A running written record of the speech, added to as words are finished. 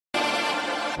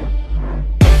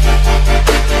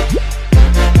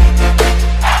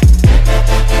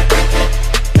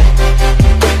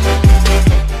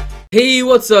Hey,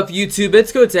 what's up YouTube?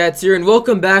 It's Kotetsu here, and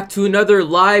welcome back to another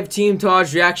live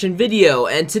Teamtage reaction video.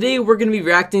 And today we're going to be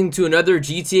reacting to another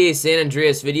GTA San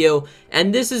Andreas video,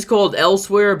 and this is called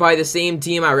Elsewhere by the same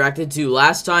team I reacted to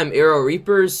last time, Aero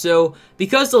Reapers. So,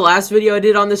 because the last video I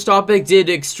did on this topic did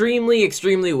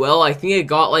extremely well, I think it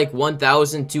got like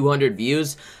 1,200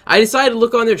 views, I decided to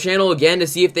look on their channel again to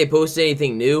see if they posted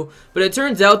anything new, but it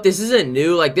turns out this isn't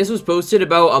new. Like, this was posted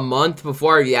about a month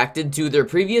before I reacted to their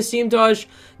previous Teamtage.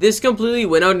 This completely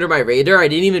went under my radar. I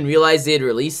didn't even realize they had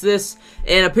released this,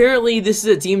 and apparently this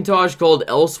is a Teamtage called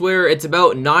Elsewhere. It's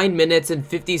about 9 minutes and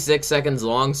 56 seconds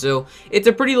long, so it's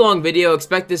a pretty long video.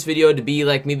 Expect this video to be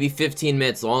like maybe 15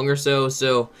 minutes long or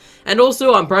so. And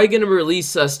also, I'm probably going to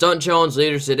release a stunt challenge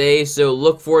later today, so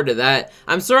look forward to that.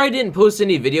 I'm sorry I didn't post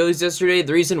any videos yesterday.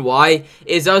 The reason why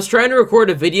is I was trying to record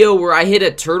a video where I hit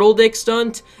a turtle dick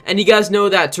stunt, and you guys know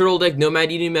that turtle dick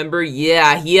Nomad Eating member?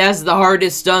 Yeah, he has the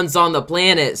hardest stunts on the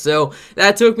planet, so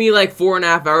that took me like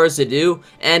 4.5 hours to do,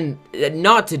 and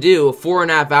not to do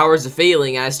 4.5 hours of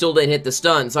failing, and I still didn't hit the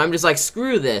stunt, so I'm just like,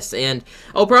 screw this, and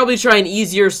I'll probably try an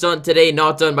easier stunt today,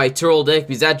 not done by turtle dick,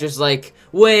 because that's just like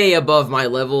way above my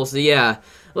level. So yeah,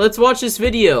 let's watch this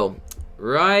video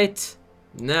right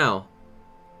now.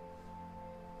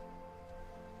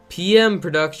 PM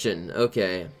production.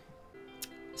 Okay,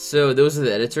 so those are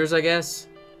the editors, I guess.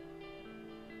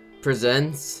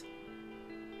 Presents.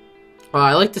 Oh,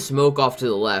 I like the smoke off to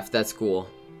the left. That's cool.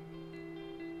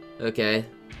 Okay.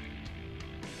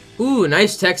 Ooh,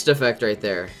 nice text effect right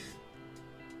there.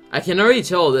 I can already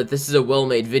tell that this is a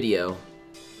well-made video.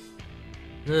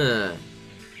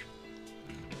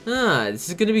 This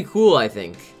is gonna be cool, I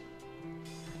think.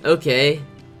 Okay.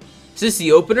 Is this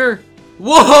the opener?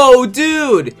 Whoa,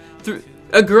 dude!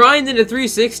 A grind and a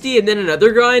 360 and then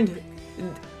another grind?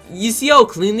 You see how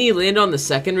cleanly he landed on the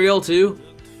second reel, too?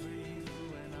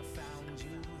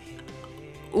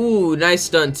 Ooh, nice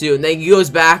stunt, too. And then he goes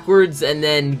backwards and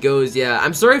then goes, yeah.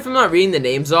 I'm sorry if I'm not reading the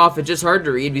names off. It's just hard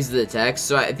to read because of the text.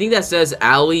 So I think that says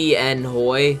Ali and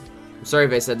Hoy. I'm sorry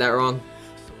if I said that wrong.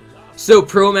 So,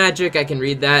 Pro Magic, I can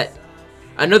read that.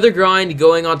 Another grind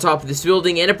going on top of this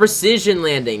building, and a precision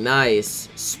landing. Nice.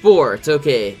 Sport,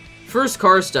 okay. First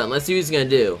car stunt, let's see what he's gonna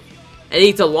do. And he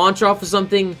needs to launch off of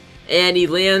something, and he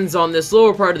lands on this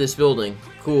lower part of this building.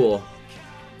 Cool.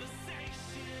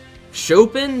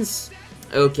 Chopin's?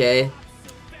 Okay.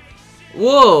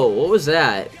 Whoa, what was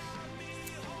that?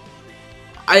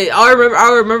 I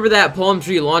remember that palm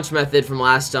tree launch method from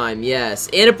last time, yes.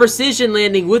 And a precision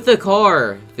landing with a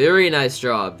car. Very nice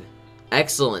job.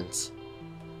 Excellent.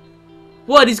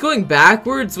 What, he's going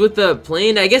backwards with the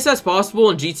plane? I guess that's possible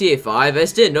in GTA 5. I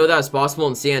just didn't know that was possible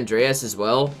in San Andreas as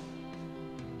well.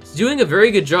 He's doing a very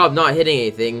good job not hitting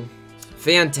anything.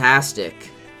 Fantastic.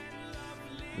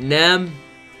 Nem.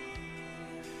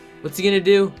 What's he gonna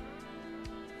do?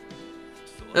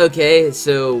 Okay,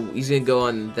 so he's gonna go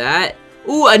on that.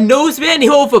 Ooh, a noseband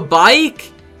off a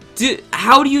bike? Dude,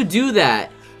 how do you do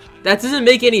that? That doesn't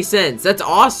make any sense. That's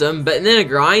awesome, but then a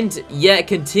grind, yet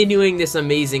continuing this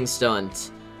amazing stunt.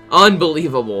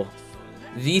 Unbelievable.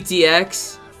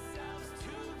 VTX.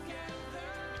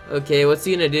 Okay, what's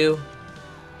he gonna do?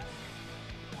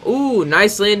 Ooh,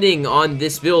 nice landing on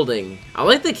this building. I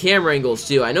like the camera angles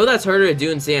too. I know that's harder to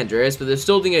do in San Andreas, but they're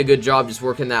still doing a good job just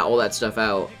working all that stuff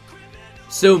out.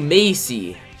 So,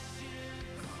 Macy.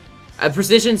 A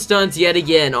precision stunt yet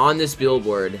again on this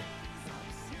billboard.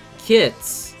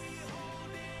 Kits.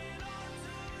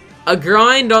 A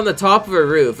grind on the top of a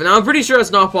roof. And I'm pretty sure it's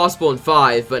not possible in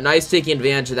 5, but nice taking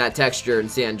advantage of that texture in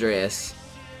San Andreas.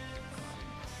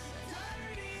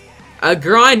 A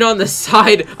grind on the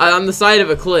side of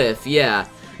a cliff, yeah.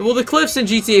 Well, the cliffs in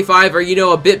GTA 5 are, you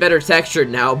know, a bit better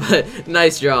textured now, but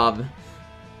nice job.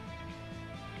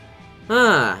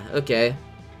 Okay.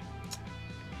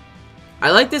 I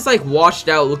like this, like, washed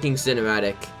out looking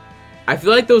cinematic. I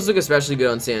feel like those look especially good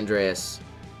on San Andreas.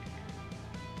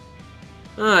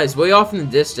 It's way off in the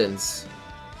distance.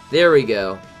 There we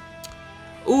go.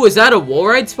 Ooh, is that a wall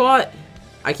ride spot?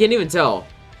 I can't even tell.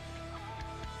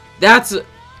 That's...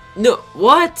 No,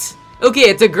 what? Okay,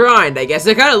 it's a grind, I guess.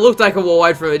 It kind of looked like a wall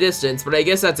ride from a distance, but I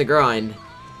guess that's a grind.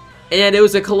 And it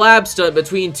was a collab stunt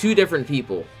between two different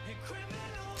people.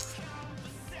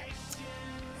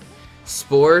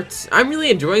 Sport. I'm really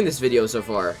enjoying this video so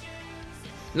far.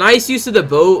 Nice use of the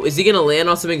boat. Is he gonna land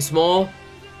on something small?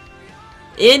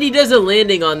 And he does a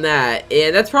landing on that.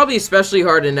 And that's probably especially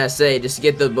hard in SA just to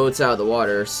get the boats out of the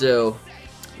water. So,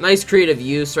 nice creative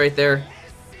use right there.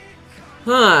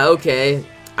 Okay.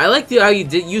 I like how you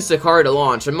did use the car to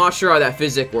launch. I'm not sure how that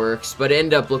physics works, but it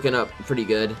ended up looking up pretty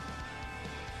good.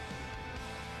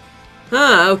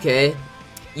 Okay.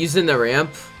 Using the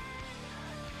ramp.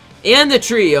 And the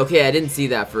tree. Okay, I didn't see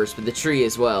that first, but the tree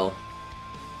as well.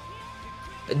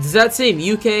 Does that say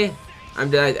UK?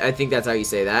 I think that's how you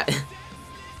say that.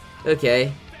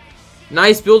 Okay.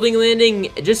 Nice building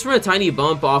landing, just from a tiny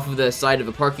bump off of the side of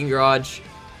a parking garage.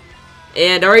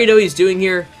 And I already know what he's doing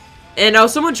here. And now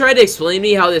someone tried to explain to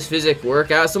me how this physics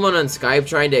works. I have someone on Skype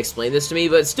trying to explain this to me,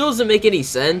 but it still doesn't make any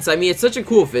sense. I mean, it's such a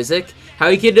cool physics. How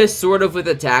you can just sort of with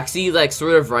a taxi, like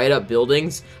sort of ride up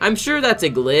buildings. I'm sure that's a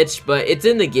glitch, but it's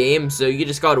in the game, so you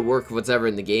just gotta work with whatever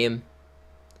in the game.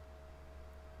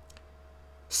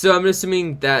 So I'm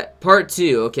assuming that part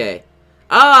 2, okay.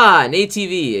 Ah, an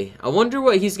ATV. I wonder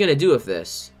what he's gonna do with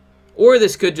this. Or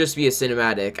this could just be a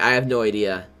cinematic. I have no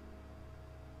idea.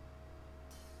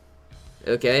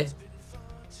 Okay.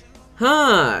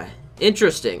 Huh.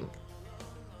 Interesting.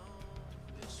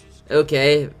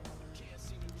 Okay.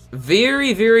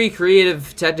 Very, very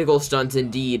creative technical stunt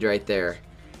indeed right there.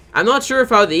 I'm not sure if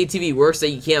how the ATV works that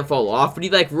you can't fall off, but he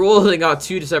like rolling out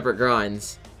 2 separate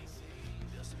grinds.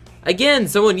 Again,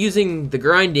 someone using the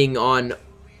grinding on...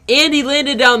 And he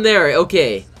landed down there.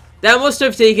 Okay. That must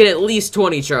have taken at least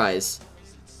 20 tries.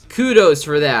 Kudos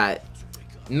for that.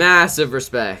 Massive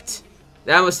respect.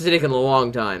 That must have taken a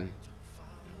long time.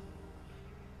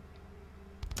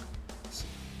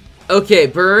 Okay,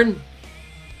 burn.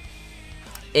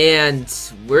 And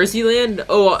where's he land?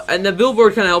 Oh, and the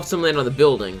billboard kind of helps him land on the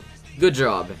building. Good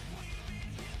job.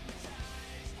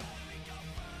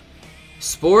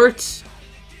 Sport.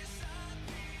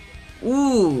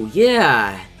 Ooh,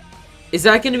 yeah. Is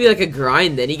that going to be like a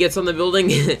grind then he gets on the building?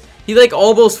 He like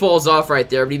almost falls off right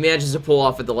there, but he manages to pull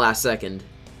off at the last second.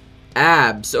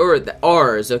 Abs, or the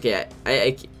R's, okay.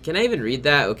 Can I even read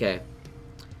that? Okay.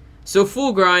 So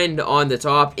full grind on the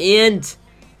top, and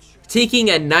taking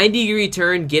a 90-degree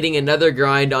turn, getting another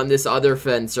grind on this other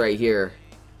fence right here.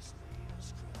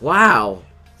 Wow.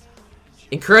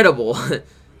 Incredible.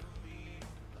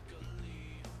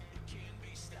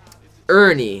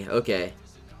 Ernie, okay.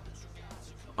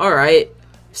 Alright.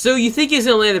 So you think he's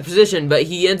going to land the position, but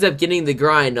he ends up getting the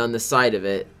grind on the side of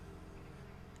it.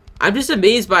 I'm just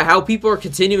amazed by how people are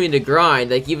continuing to grind,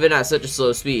 like even at such a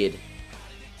slow speed.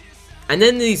 And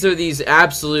then these are these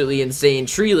absolutely insane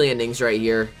tree landings right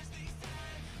here.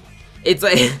 It's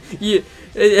like,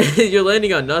 you're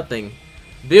landing on nothing.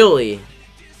 Billy.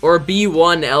 Or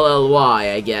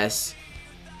B1LLY, I guess.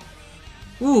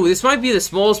 Ooh, this might be the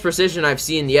smallest precision I've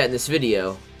seen yet in this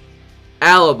video.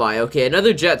 Alibi, okay,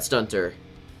 another jet stunter.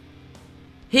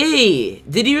 Hey,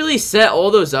 did he really set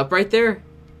all those up right there?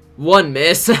 One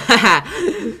miss.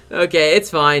 Okay, it's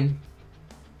fine.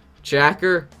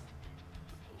 Tracker.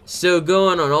 So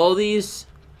going on all these.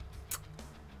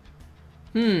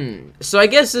 So I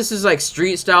guess this is like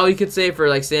street style, you could say, for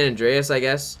like San Andreas, I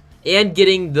guess. And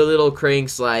getting the little crank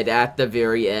slide at the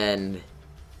very end.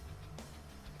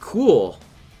 Cool.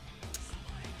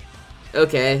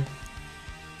 Okay.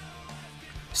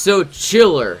 So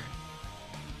chiller.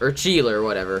 Or chiller,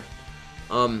 whatever.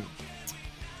 Oh,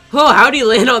 how'd he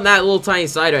land on that little tiny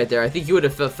side right there? I think he would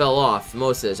have fell off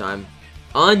most of the time.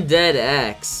 Undead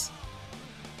X.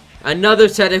 Another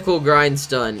technical grind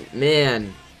stunt.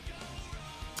 Man.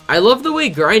 I love the way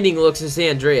grinding looks in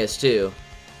San Andreas, too.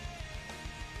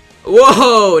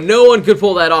 Whoa! No one could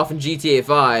pull that off in GTA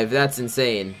 5. That's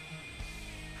insane.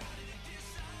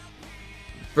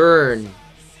 Burn.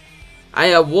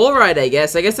 Wall ride, I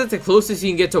guess. I guess that's the closest you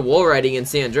can get to wall riding in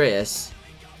San Andreas.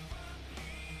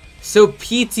 So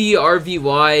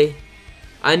PTRVY.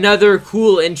 Another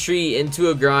cool entry into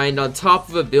a grind on top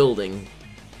of a building.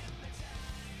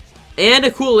 And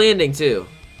a cool landing, too.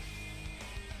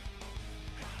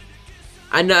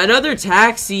 Another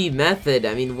taxi method.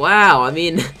 I mean, wow. I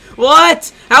mean,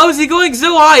 what? How is he going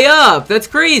so high up? That's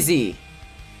crazy.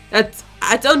 That's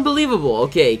unbelievable.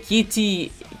 Okay,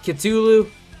 Kiti Cthulhu.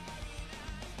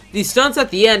 These stunts at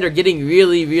the end are getting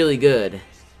really, really good.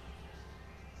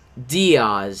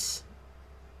 Diaz.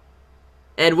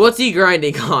 And what's he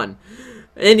grinding on?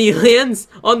 And he lands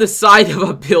on the side of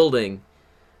a building.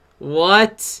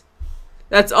 What?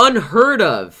 That's unheard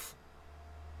of.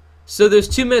 So there's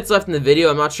 2 minutes left in the video.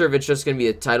 I'm not sure if it's just going to be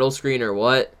a title screen or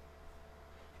what.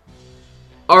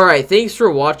 Alright, thanks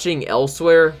for watching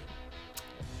Elsewhere.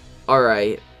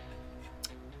 Alright.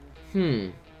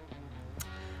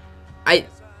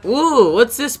 Ooh,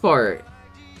 what's this part?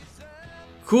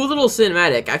 Cool little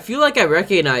cinematic. I feel like I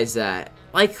recognize that.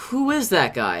 Like, who is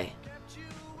that guy?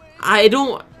 I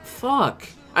don't... Fuck.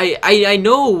 I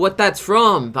know what that's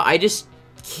from, but I just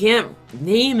can't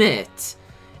name it.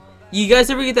 You guys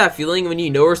ever get that feeling when you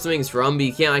know where something's from, but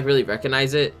you can't, like, really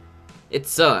recognize it? It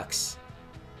sucks.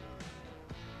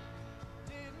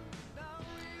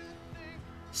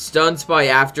 Stunts by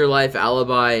Afterlife,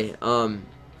 Alibi. It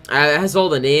has all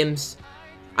the names.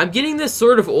 I'm getting this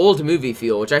sort of old movie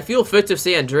feel, which I feel fits with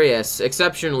San Andreas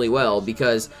exceptionally well,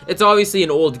 because it's obviously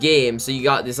an old game, so you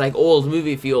got this like old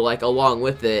movie feel like along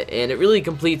with it, and it really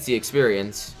completes the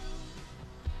experience.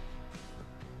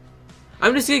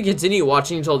 I'm just gonna continue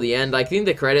watching until the end. I think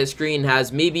the credit screen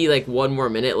has maybe like 1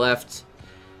 more minute left,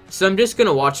 so I'm just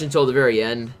gonna watch until the very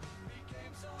end.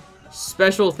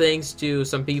 Special thanks to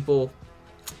some people.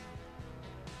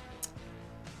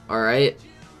 Alright.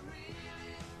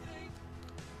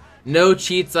 No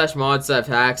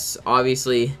cheat/mod/hacks,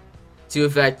 obviously, to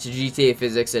affect GTA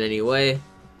physics in any way.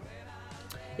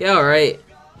 Yeah, alright.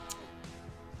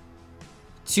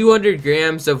 200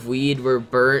 grams of weed were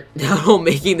burnt while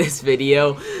making this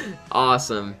video.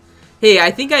 Awesome. Hey, I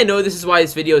think I know this is why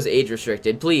this video is age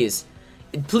restricted.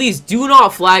 Please do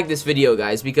not flag this video,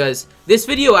 guys, because this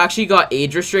video actually got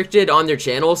age restricted on their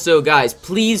channel. So guys,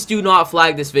 please do not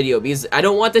flag this video, because I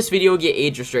don't want this video to get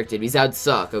age restricted, because that'd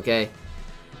suck, okay?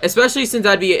 Especially since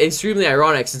that'd be extremely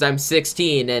ironic, since I'm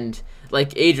 16 and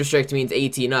like age restrict means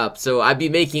 18 up, so I'd be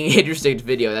making age restricted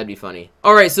video. That'd be funny.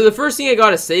 Alright, so the first thing I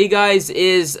gotta say, guys,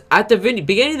 is at the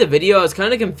beginning of the video I was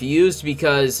kind of confused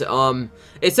because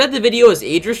it said the video is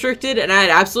age restricted and I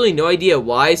had absolutely no idea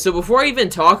why. So before I even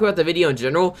talk about the video in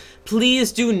general,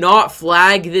 please do not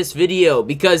flag this video,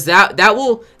 because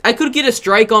I could get a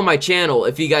strike on my channel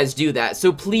if you guys do that.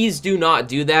 So please do not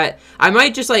do that. I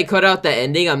might just like cut out the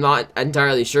ending, I'm not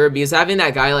entirely sure, because having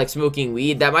that guy like smoking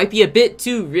weed, that might be a bit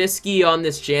too risky on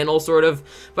this channel, sort of.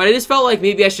 But I just felt like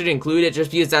maybe I should include it just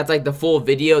because that's like the full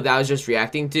video that I was just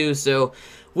reacting to. So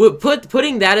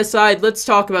putting that aside, let's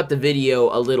talk about the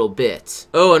video a little bit.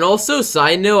 Oh, and also,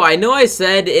 side note, I know I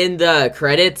said in the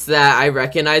credits that I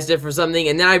recognized it for something,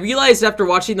 and then I realized after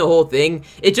watching the whole thing,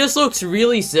 it just looks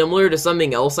really similar to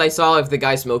something else I saw of the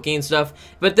guy smoking and stuff.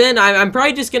 But then I'm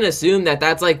probably just gonna assume that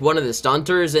that's like one of the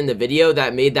stunters in the video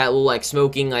that made that little like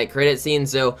smoking like credit scene,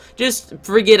 so just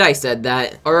forget I said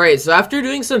that. Alright, so after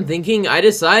doing some thinking, I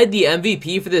decided the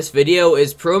MVP for this video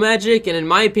is ProMagic, and in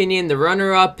my opinion, the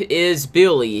runner-up is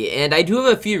Billy. And I do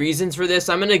have a few reasons for this.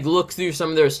 I'm going to look through some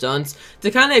of their stunts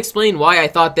to kind of explain why I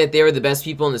thought that they were the best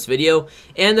people in this video.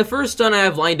 And the first stunt I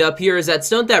have lined up here is that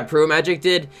stunt that ProMagic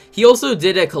did. He also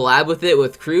did a collab with it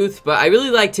with Kruth, but I really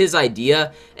liked his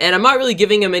idea, and I'm not really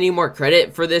giving him any more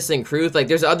credit for this than Kruth. Like,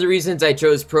 there's other reasons I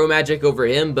chose ProMagic over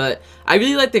him, but I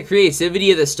really like the creativity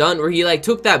of the stunt where he like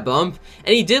took that bump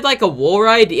and he did like a wall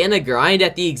ride and a grind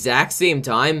at the exact same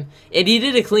time, and he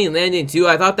did a clean landing too.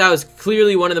 I thought that was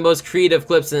clearly one of the most creative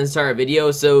clips in this entire video,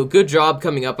 so good job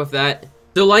coming up with that.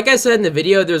 So like I said in the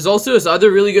video, there's also this other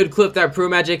really good clip that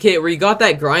ProMagic hit where he got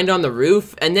that grind on the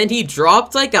roof and then he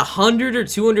dropped like 100 or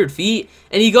 200 feet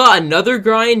and he got another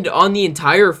grind on the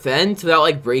entire fence without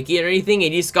like breaking it or anything,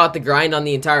 and he just got the grind on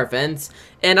the entire fence.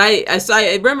 And I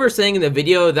remember saying in the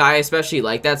video that I especially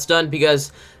like that stunt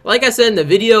because, like I said in the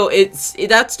video,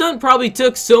 that stunt probably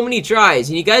took so many tries,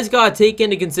 and you guys gotta take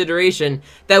into consideration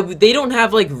that they don't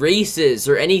have like races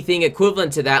or anything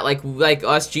equivalent to that like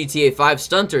us GTA 5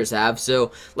 stunters have.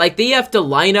 So like they have to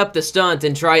line up the stunt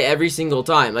and try every single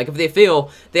time. Like if they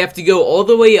fail, they have to go all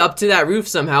the way up to that roof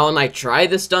somehow and like try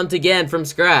the stunt again from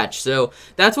scratch. So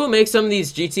that's what makes some of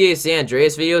these GTA San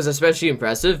Andreas videos especially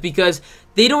impressive, because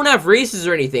they don't have races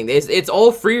or anything. It's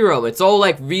all free roam. It's all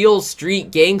like real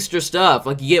street gangster stuff.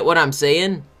 Like, you get what I'm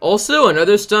saying? Also,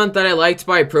 another stunt that I liked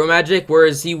by ProMagic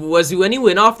was when he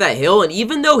went off that hill, and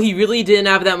even though he really didn't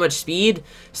have that much speed,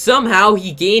 somehow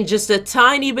he gained just a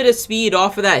tiny bit of speed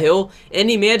off of that hill,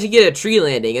 and he managed to get a tree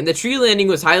landing. And the tree landing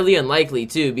was highly unlikely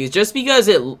too, because just because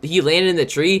he landed in the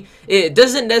tree, it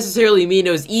doesn't necessarily mean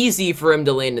it was easy for him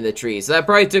to land in the tree. So that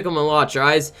probably took him a lot of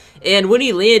tries. And when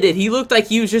he landed, he looked like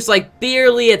he was just like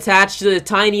barely attached to the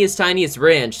tiniest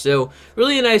branch. So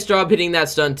really a nice job hitting that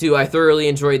stunt too. I thoroughly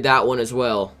enjoyed that one as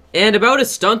well. And about a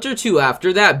stunt or two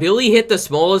after that, Billy hit the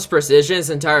smallest precision in this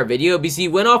entire video, because he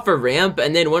went off a ramp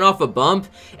and then went off a bump,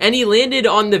 and he landed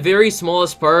on the very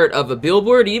smallest part of a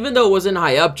billboard, even though it wasn't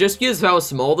high up. Just because of how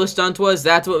small the stunt was,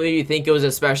 that's what made me think it was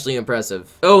especially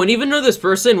impressive. Oh, and even though this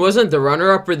person wasn't the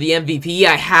runner-up or the MVP,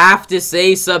 I have to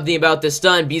say something about this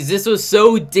stunt, because this was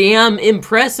so damn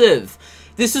impressive.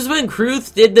 This is when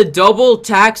Kruth did the double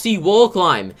taxi wall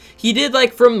climb. He did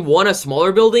like from a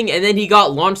smaller building, and then he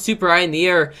got launched super high in the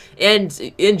air. And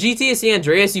in GTA San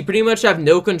Andreas, you pretty much have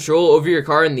no control over your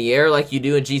car in the air like you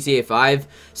do in GTA 5.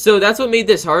 So that's what made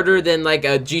this harder than like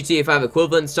a GTA 5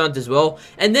 equivalent stunt as well.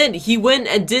 And then he went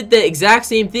and did the exact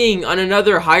same thing on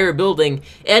another higher building,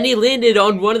 and he landed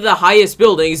on one of the highest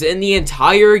buildings in the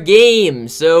entire game.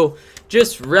 So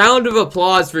Just round of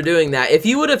applause for doing that. If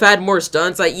he would have had more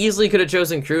stunts, I easily could have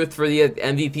chosen Kruth for the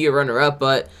MVP or runner-up,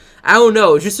 but I don't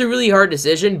know, it's just a really hard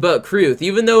decision. But Kruth,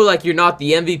 even though like you're not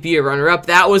the MVP or runner-up,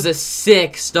 that was a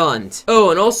sick stunt. Oh,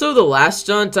 and also the last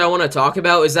stunt I want to talk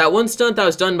about is that one stunt that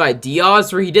was done by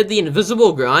Diaz where he did the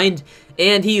invisible grind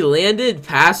and he landed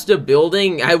past a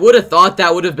building. I would have thought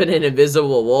that would have been an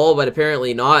invisible wall, but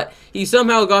apparently not. He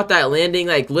somehow got that landing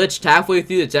like glitched halfway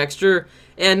through the texture.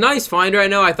 And nice find right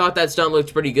now. I thought that stunt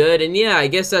looked pretty good. And yeah, I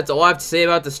guess that's all I have to say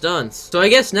about the stunts. So I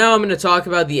guess now I'm going to talk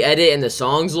about the edit and the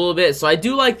songs a little bit. So I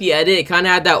do like the edit. It kind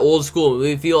of had that old school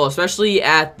movie feel, especially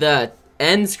at the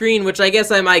end screen, which I guess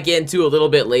I might get into a little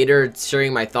bit later,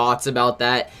 sharing my thoughts about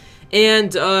that.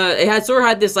 And it had sort of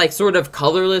had this like sort of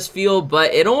colorless feel,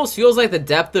 but it almost feels like the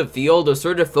depth of field was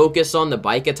sort of focused on the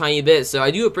bike a tiny bit. So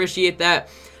I do appreciate that.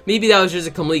 Maybe that was just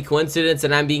a complete coincidence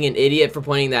and I'm being an idiot for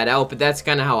pointing that out, but that's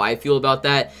kind of how I feel about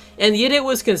that. And the edit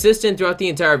was consistent throughout the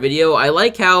entire video. I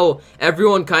like how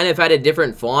everyone kind of had a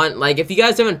different font. Like, if you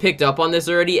guys haven't picked up on this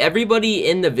already, everybody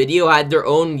in the video had their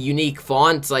own unique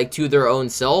font, like, to their own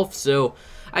self. So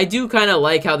I do kind of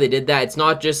like how they did that. It's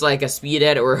not just like a speed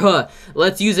edit or,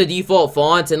 let's use a default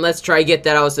font and let's try to get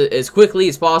that out as quickly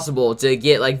as possible to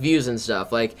get like views and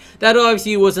stuff. Like, that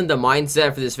obviously wasn't the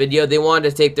mindset for this video. They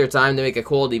wanted to take their time to make a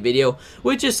quality video,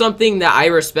 which is something that I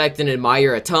respect and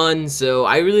admire a ton. So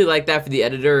I really like that for the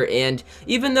editor. And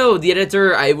even though the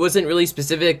editor, I wasn't really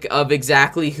specific of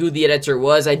exactly who the editor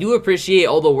was, I do appreciate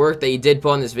all the work that he did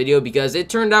put on this video because it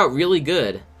turned out really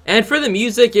good. And for the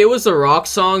music, it was the rock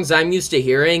songs I'm used to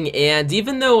hearing, and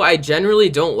even though I generally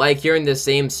don't like hearing the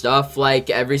same stuff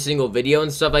like every single video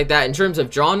and stuff like that in terms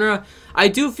of genre, I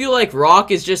do feel like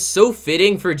rock is just so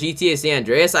fitting for GTA San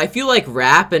Andreas. I feel like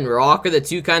rap and rock are the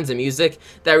two kinds of music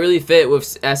that really fit with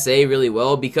SA really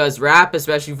well, because rap,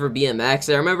 especially for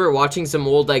BMX, I remember watching some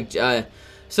old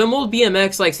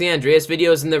BMX like San Andreas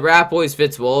videos, and the rap always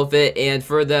fits well with it, and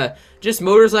for the just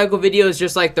motorcycle videos,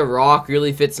 just like the rock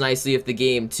really fits nicely with the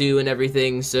game too and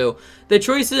everything. So the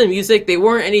choices in music, they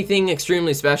weren't anything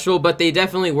extremely special, but they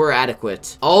definitely were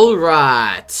adequate.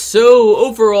 Alright, so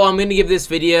overall I'm going to give this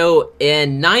video a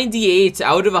 98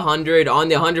 out of 100 on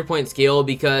the 100-point scale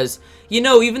because, you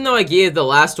know, even though I gave the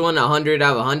last one 100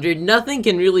 out of 100, nothing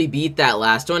can really beat that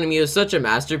last one. I mean, it was such a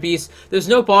masterpiece. There's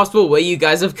no possible way you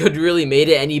guys could really made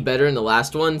it any better in the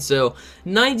last one. So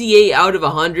 98 out of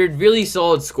 100, really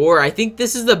solid score. I think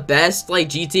this is the best like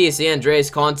GTA San Andreas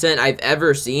content I've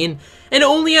ever seen. And it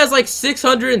only has like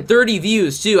 630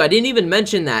 views too. I didn't even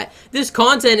mention that. This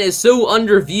content is so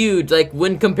underviewed, like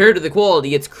when compared to the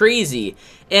quality. It's crazy.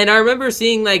 And I remember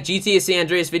seeing like GTA San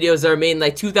Andreas videos that are made in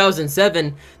like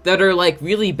 2007 that are like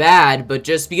really bad, but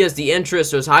just because the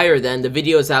interest was higher then, the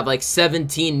videos have like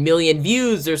 17 million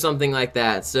views or something like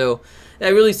that. So that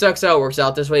really sucks how it works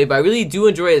out this way, but I really do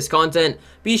enjoy this content.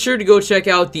 Be sure to go check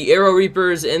out the Aero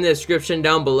Reapers in the description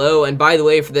down below. And by the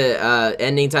way, for the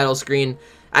ending title screen,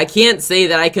 I can't say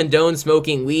that I condone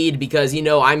smoking weed because, you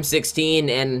know, I'm 16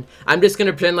 and I'm just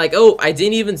gonna pretend like, oh, I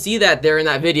didn't even see that there in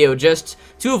that video just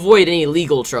to avoid any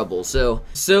legal trouble. So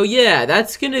yeah,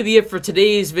 that's gonna be it for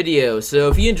today's video. So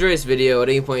if you enjoy this video at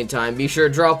any point in time, be sure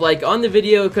to drop a like on the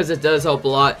video because it does help a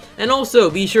lot. And also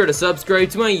be sure to subscribe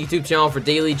to my YouTube channel for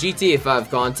daily GTA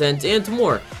 5 content and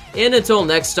more. And until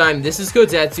next time, this is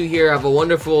Kotetsu here. Have a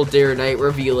wonderful day or night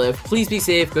wherever you live. Please be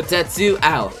safe. Kotetsu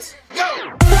out.